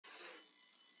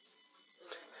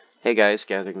Hey guys,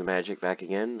 Gathering the Magic back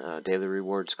again. Daily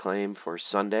Rewards claim for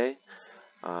Sunday.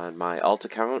 On my alt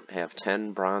account, I have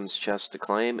 10 bronze chests to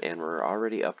claim, and we're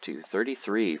already up to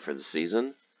 33 for the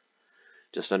season.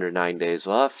 Just under 9 days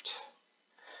left.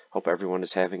 Hope everyone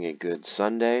is having a good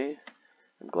Sunday.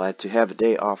 I'm glad to have a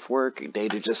day off work, a day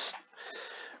to just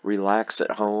relax at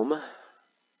home.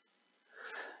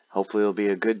 Hopefully it'll be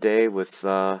a good day with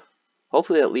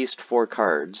hopefully at least 4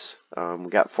 cards.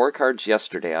 We got 4 cards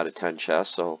yesterday out of 10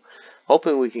 chests, so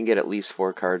hoping we can get at least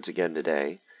 4 cards again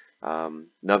today.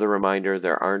 Another reminder,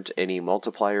 there aren't any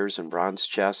multipliers in bronze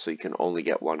chests, so you can only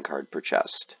get 1 card per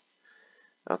chest.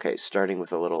 Okay, starting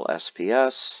with a little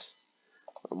SPS,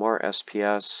 a little more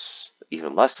SPS,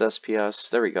 even less SPS,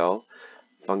 there we go.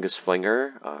 Fungus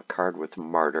Flinger, a card with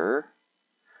Martyr.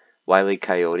 Wily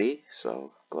Coyote,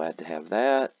 so glad to have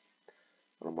that.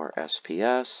 A little more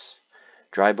SPS.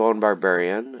 Drybone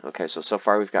Barbarian. Okay, so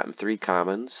far we've gotten 3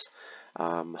 commons.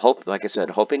 Like I said,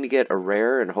 hoping to get a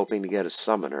rare and hoping to get a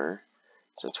summoner.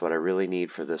 So that's what I really need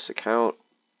for this account.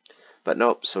 But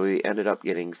nope, so we ended up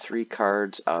getting 3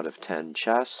 cards out of 10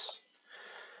 chests.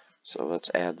 So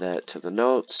let's add that to the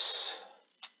notes.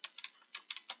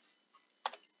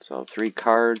 So 3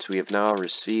 cards. We have now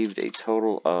received a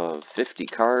total of 50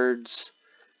 cards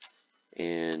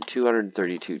and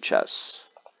 232 chests.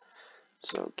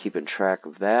 So keeping track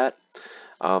of that.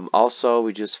 Also,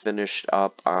 we just finished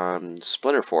up on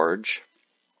Splinterforge,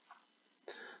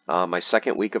 my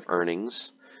second week of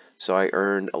earnings. So I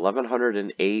earned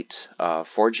 1,108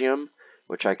 Forgium,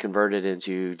 which I converted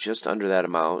into just under that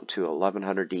amount to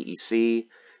 1,100 DEC,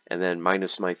 and then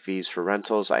minus my fees for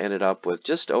rentals, I ended up with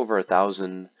just over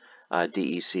 1,000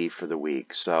 DEC for the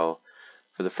week. So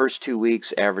for the first 2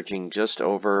 weeks, averaging just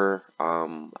over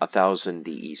 1,000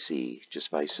 DEC, just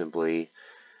by simply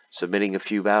submitting a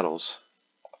few battles.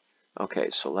 Okay,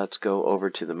 so let's go over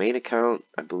to the main account.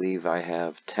 I believe I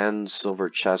have 10 silver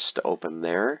chests to open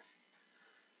there.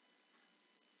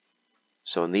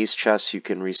 So in these chests you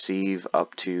can receive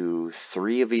up to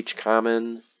 3 of each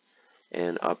common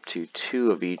and up to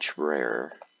 2 of each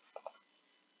rare.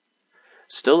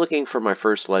 Still looking for my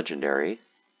first legendary,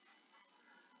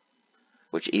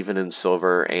 which even in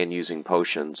silver and using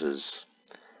potions is,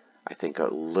 I think, a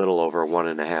little over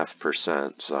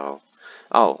 1.5%. So,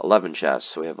 11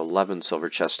 chests. So we have 11 silver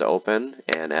chests to open,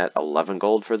 and at 11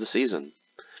 gold for the season.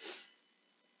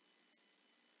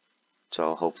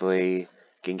 So hopefully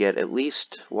can get at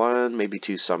least 1, maybe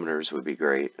 2 summoners would be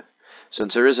great,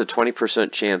 since there is a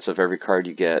 20% chance of every card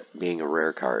you get being a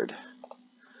rare card.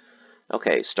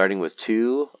 Okay, starting with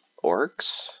 2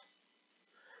 orcs,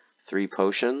 3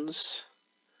 potions,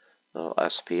 little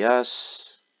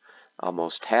SPS,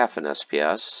 almost half an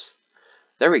SPS.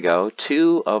 There we go,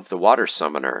 2 of the water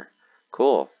summoner.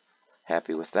 Cool,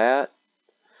 happy with that.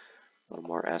 A little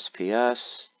more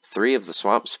SPS, 3 of the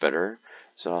swamp spitter.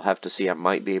 So I'll have to see, I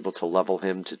might be able to level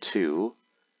him to 2.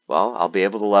 Well, I'll be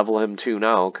able to level him 2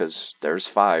 now, because there's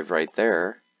 5 right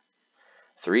there.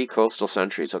 3 coastal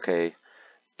sentries. Okay,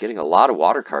 getting a lot of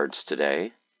water cards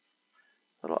today.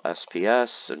 Little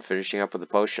SPS, and finishing up with a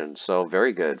potion. So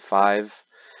very good. 5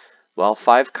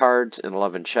 cards in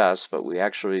 11 chests, but we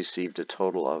actually received a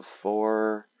total of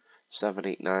 4, 7,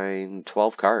 8, 9,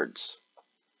 12 cards.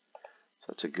 So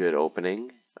it's a good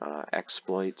opening.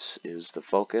 Exploits is the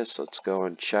focus. Let's go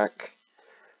and check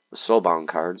the soulbound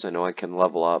cards. I know I can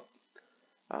level up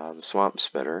the swamp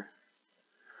spitter,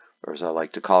 or as I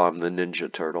like to call him, the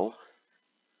ninja turtle,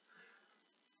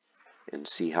 and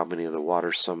see how many of the water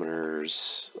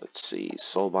summoners. Let's see,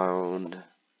 soulbound,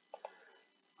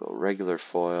 go regular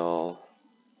foil.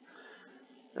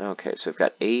 Okay, so I've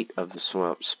got 8 of the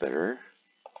swamp spitter,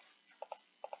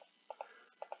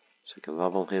 so I can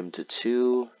level him to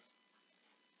 2.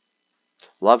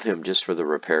 Love him just for the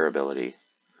repair ability.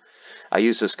 I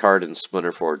use this card in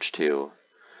Splinterforge too.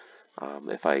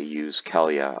 If I use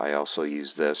Kelia, I also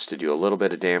use this to do a little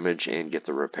bit of damage and get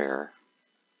the repair.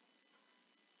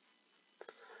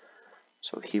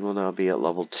 So he will now be at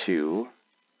level 2.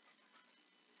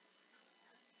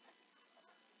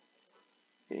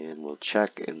 And we'll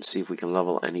check and see if we can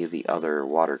level any of the other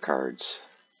water cards.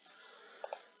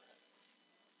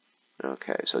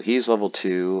 Okay, so he's level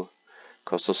 2.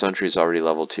 Coastal Sentry is already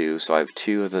level 2, so I have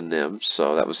 2 of the nymphs.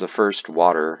 So that was the first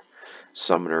water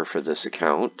summoner for this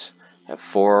account. I have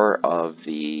 4 of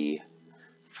the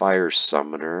fire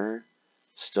summoner.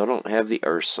 Still don't have the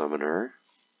earth summoner.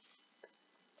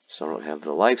 Still don't have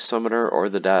the life summoner or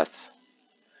the death.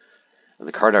 And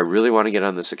the card I really want to get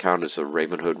on this account is the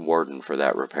Ravenhood Warden for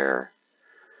that repair.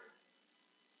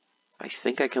 I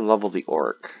think I can level the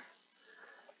orc.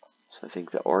 So I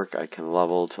think the orc I can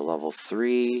level to level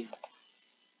 3.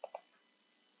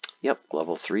 Yep,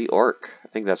 level 3 Orc. I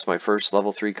think that's my first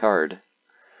level 3 card.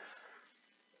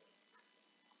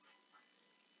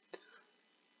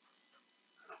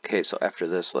 Okay, so after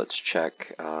this, let's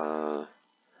check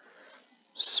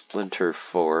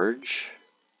Splinterforge.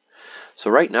 So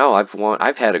right now,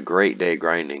 I've had a great day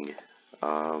grinding.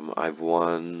 I've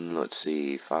won, let's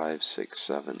see, 5, 6,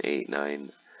 7, 8,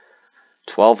 9,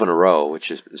 12 in a row,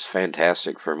 which is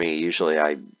fantastic for me. Usually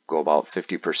I go about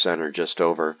 50% or just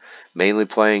over, mainly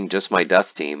playing just my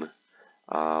death team.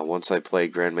 Once I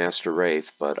played Grandmaster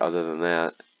Wraith, but other than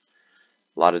that,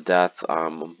 a lot of death.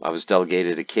 I was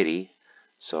delegated a Kitty,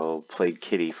 so played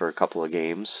Kitty for a couple of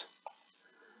games.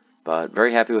 But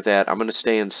very happy with that. I'm going to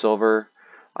stay in silver.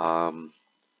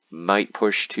 Might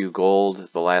push to gold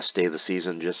the last day of the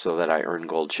season just so that I earn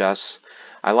gold chests.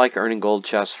 I like earning gold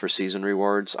chests for season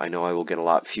rewards. I know I will get a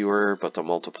lot fewer, but the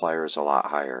multiplier is a lot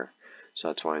higher. So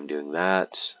that's why I'm doing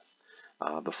that.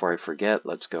 Before I forget,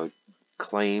 let's go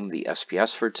claim the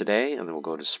SPS for today, and then we'll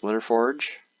go to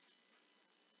Splinterforge.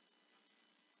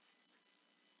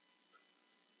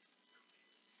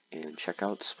 And check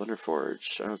out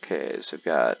Splinterforge. Okay, so we've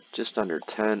got just under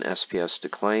 10 SPS to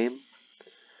claim.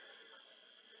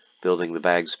 Building the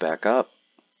bags back up.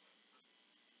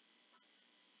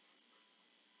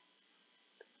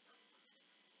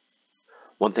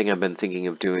 One thing I've been thinking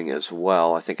of doing as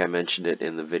well, I think I mentioned it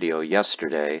in the video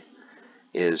yesterday,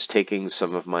 is taking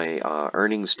some of my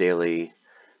earnings daily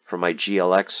from my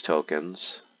GLX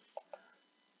tokens.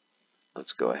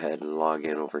 Let's go ahead and log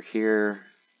in over here.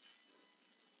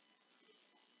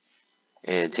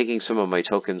 And taking some of my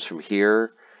tokens from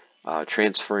here,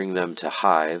 transferring them to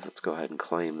Hive. Let's go ahead and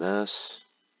claim this.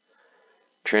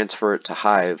 Transfer it to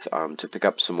Hive to pick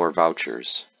up some more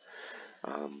vouchers.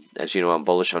 As you know, I'm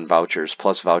bullish on vouchers.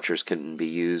 Plus, vouchers can be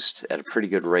used at a pretty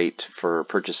good rate for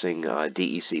purchasing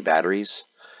DEC batteries.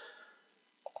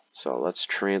 So let's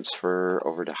transfer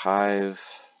over to Hive.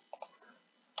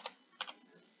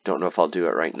 Don't know if I'll do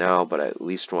it right now, but I at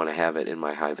least want to have it in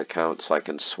my Hive account so I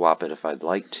can swap it if I'd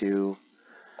like to.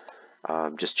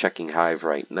 Just checking Hive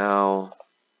right now.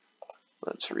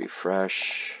 Let's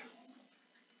refresh.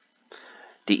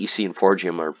 DEC and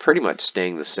Forgium are pretty much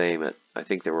staying the same at, I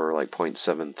think they were like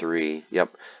 0.73.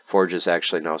 Yep, Forge is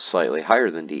actually now slightly higher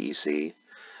than DEC.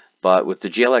 But with the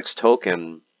GLX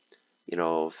token, you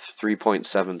know,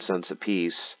 3.7 cents a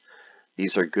piece,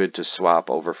 these are good to swap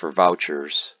over for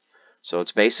vouchers. So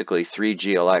it's basically 3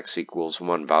 GLX equals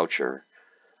 1 voucher.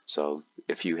 So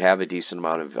if you have a decent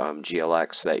amount of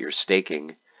GLX that you're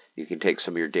staking, you can take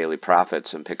some of your daily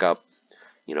profits and pick up,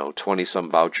 you know, 20-some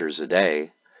vouchers a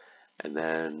day, and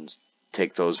then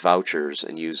take those vouchers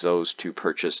and use those to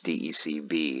purchase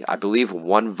DECB. I believe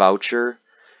 1 voucher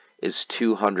is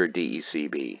 200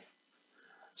 DECB.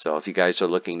 So if you guys are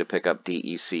looking to pick up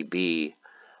DECB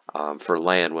for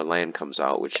land when land comes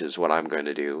out, which is what I'm going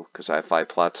to do because I have 5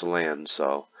 plots of land,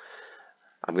 so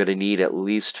I'm going to need at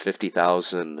least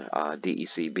 50,000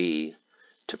 DECB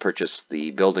to purchase the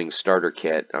building starter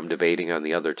kit. I'm debating on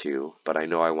the other two, but I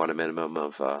know I want a minimum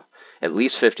of at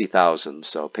least 50,000,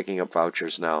 so picking up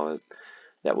vouchers now,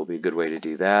 that will be a good way to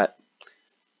do that.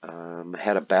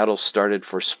 Had a battle started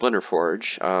for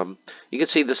Splinterforge. You can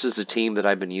see this is a team that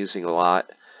I've been using a lot.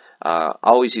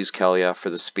 Always use Kelia for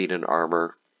the speed and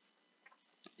armor.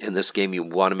 In this game, you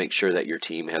want to make sure that your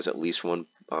team has at least 1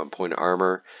 point of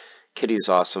armor. Kitty is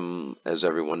awesome, as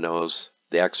everyone knows.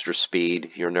 The extra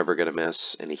speed, you're never going to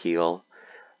miss, and a heal.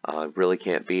 Really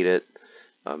can't beat it.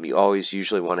 You always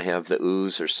usually want to have the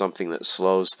ooze or something that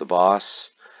slows the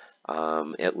boss.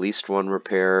 At least 1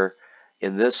 repair.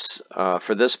 In this,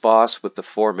 for this boss with the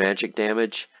 4 magic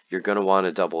damage, you're going to want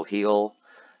a double heal,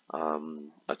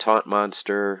 a taunt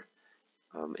monster,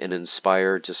 an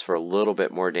inspire just for a little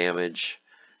bit more damage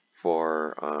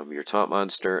for your taunt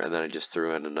monster, and then I just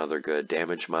threw in another good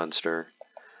damage monster.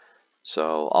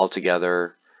 So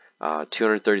altogether,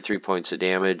 233 points of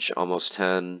damage, almost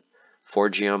 10.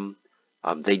 Forgium,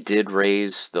 they did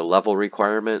raise the level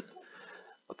requirement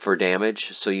for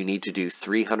damage, so you need to do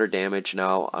 300 damage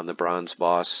now on the bronze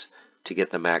boss to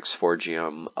get the max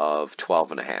Forgium of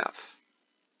 12.5.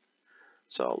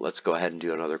 So let's go ahead and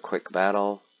do another quick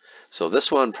battle. So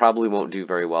this one probably won't do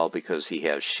very well because he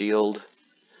has shield,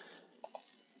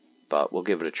 but we'll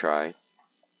give it a try.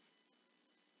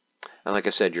 And like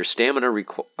I said, your stamina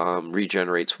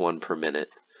regenerates 1 per minute.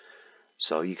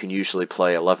 So you can usually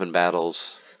play 11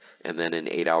 battles, and then in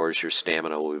 8 hours your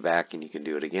stamina will be back and you can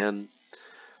do it again.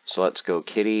 So let's go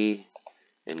Kitty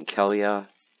and Kelia.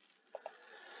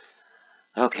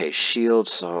 Okay, shield,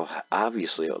 so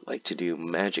obviously I would like to do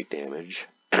magic damage.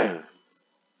 Now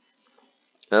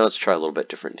let's try a little bit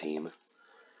different team.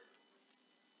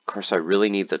 course, I really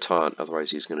need the taunt,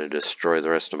 otherwise he's going to destroy the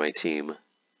rest of my team.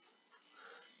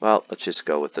 Well, let's just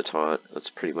go with the taunt. Let's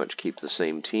pretty much keep the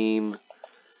same team.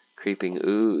 Creeping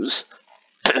Ooze.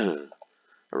 A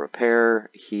repair,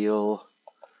 heal,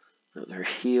 another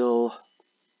heal.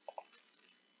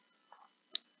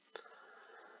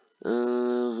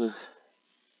 Do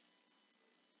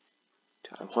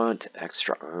I want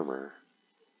extra armor?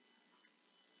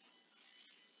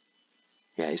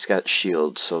 Yeah, he's got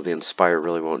shields, so the Inspire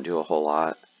really won't do a whole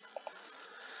lot.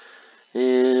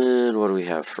 And what do we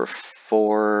have for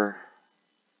 4?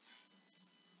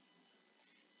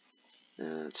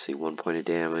 Let's see, 1 point of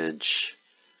damage.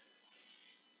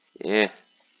 Yeah,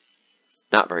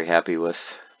 not very happy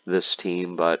with this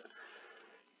team, but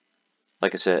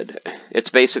like I said, it's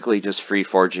basically just free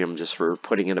forging them just for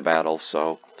putting in a battle,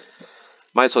 so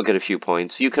might as well get a few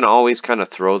points. You can always kind of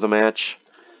throw the match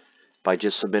by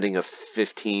just submitting a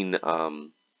 15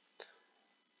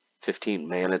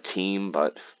 mana team,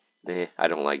 but I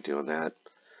don't like doing that.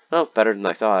 Well, better than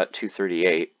I thought,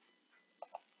 238.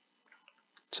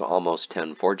 So almost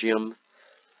 10 Forgium.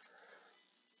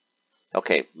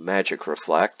 Okay, Magic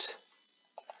Reflect.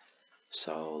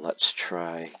 So let's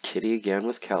try Kitty again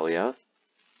with Kelia.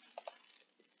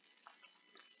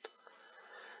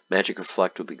 Magic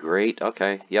Reflect would be great.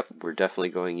 Okay, yep, we're definitely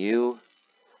going you.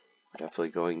 We're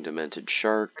definitely going Demented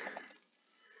Shark.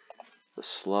 The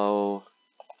Slow.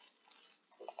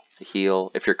 The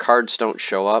Heal. If your cards don't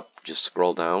show up, just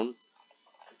scroll down.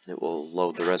 It will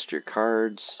load the rest of your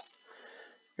cards.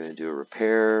 We're going to do a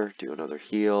Repair, do another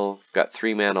Heal. We've got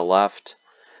 3 mana left.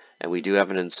 And we do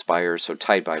have an Inspire, so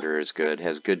Tidebiter is good.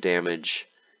 Has good damage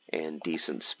and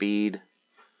decent speed.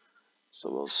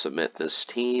 So we'll submit this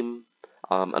team.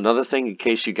 Another thing, in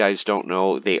case you guys don't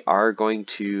know, they are going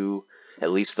to,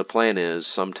 at least the plan is,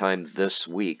 sometime this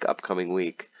week, upcoming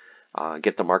week,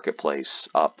 get the marketplace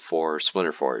up for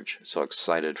Splinterforge. So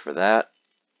excited for that.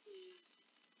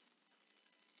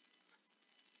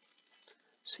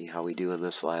 See how we do in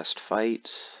this last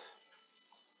fight.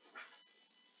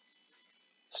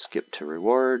 Skip to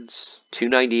rewards.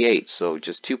 298, so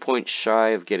just 2 points shy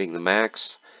of getting the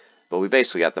max. But we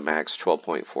basically got the max,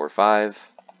 12.45.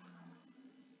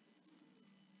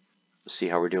 Let's see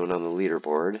how we're doing on the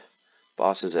leaderboard.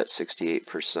 Boss is at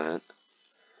 68%.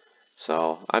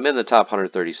 So I'm in the top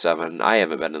 137. I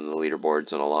haven't been in the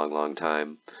leaderboards in a long, long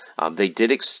time. They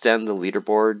did extend the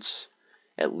leaderboards,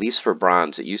 at least for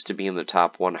bronze. It used to be in the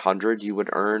top 100 you would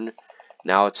earn.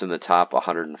 Now it's in the top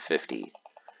 150.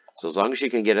 So as long as you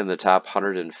can get in the top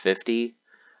 150,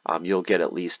 you'll get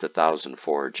at least 1,000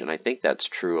 Forge. And I think that's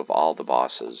true of all the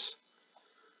bosses.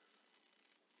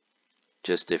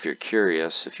 Just if you're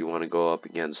curious, if you want to go up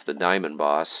against the Diamond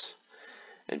boss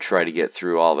and try to get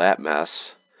through all that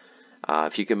mess,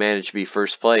 if you can manage to be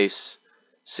first place,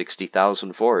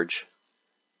 60,000 Forge,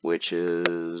 which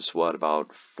is, what,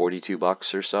 about 42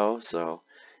 bucks or so? So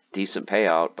decent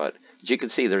payout, but as you can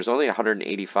see, there's only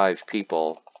 185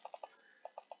 people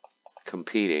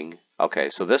competing. Okay,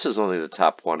 so this is only the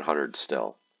top 100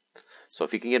 still. So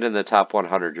if you can get in the top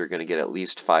 100, you're going to get at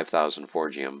least 5,000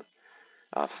 Forgium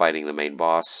fighting the main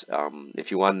boss.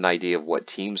 If you want an idea of what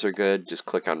teams are good, just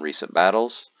click on Recent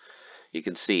Battles. You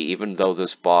can see, even though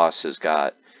this boss has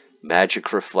got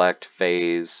Magic Reflect,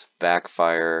 Phase,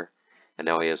 Backfire, and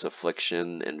now he has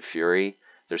Affliction and Fury,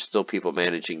 there's still people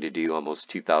managing to do almost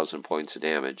 2,000 points of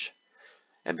damage.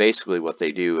 And basically what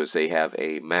they do is they have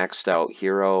a maxed out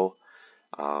hero,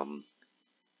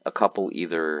 a couple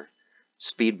either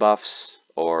speed buffs,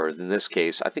 or in this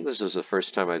case, I think this is the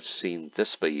first time I've seen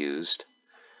Thispa used,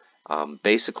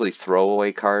 basically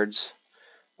throwaway cards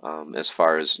as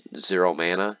far as 0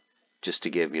 mana, just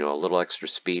to give, a little extra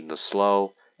speed in the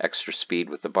slow, extra speed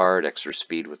with the Bard, extra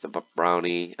speed with the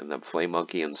Brownie, and the Flame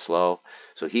Monkey and slow.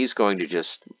 So he's going to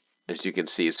just, as you can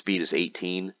see, his speed is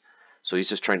 18, so he's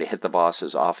just trying to hit the boss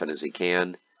as often as he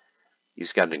can.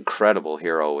 He's got an incredible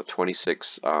hero with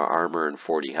 26 armor and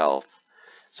 40 health.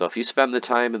 So if you spend the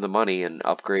time and the money and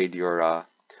upgrade your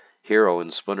hero in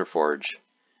Splinterforge,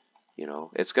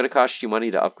 it's going to cost you money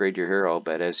to upgrade your hero,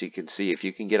 but as you can see, if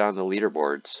you can get on the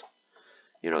leaderboards,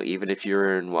 even if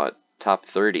you're in, top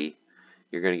 30,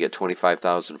 you're going to get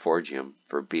 25,000 Forgium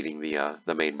for beating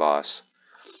the main boss.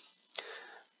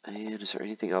 And is there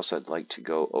anything else I'd like to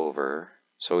go over?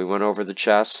 So we went over the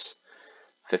chests.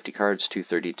 50 cards,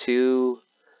 232,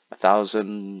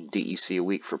 1,000 DEC a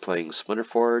week for playing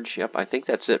Splinterforge. Yep, I think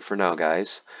that's it for now,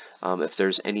 guys. If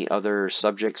there's any other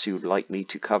subjects you would like me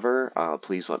to cover,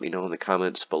 please let me know in the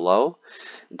comments below.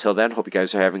 Until then, hope you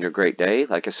guys are having a great day.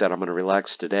 Like I said, I'm going to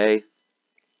relax today,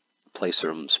 play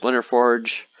some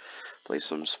Splinterforge, play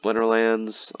some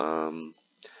Splinterlands,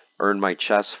 earn my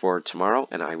chest for tomorrow,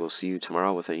 and I will see you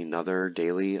tomorrow with another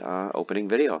daily opening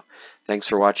video. Thanks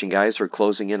for watching, guys. We're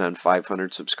closing in on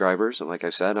 500 subscribers, and like I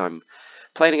said, I'm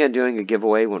planning on doing a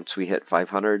giveaway once we hit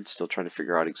 500. Still trying to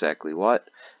figure out exactly what,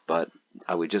 but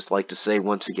I would just like to say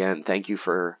once again, thank you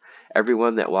for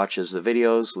everyone that watches the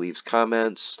videos, leaves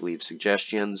comments, leaves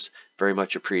suggestions. Very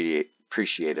much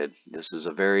appreciated. This is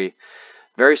a very,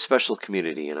 very special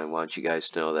community, and I want you guys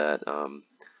to know that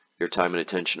your time and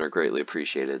attention are greatly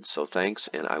appreciated. So thanks,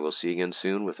 and I will see you again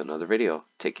soon with another video.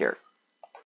 Take care.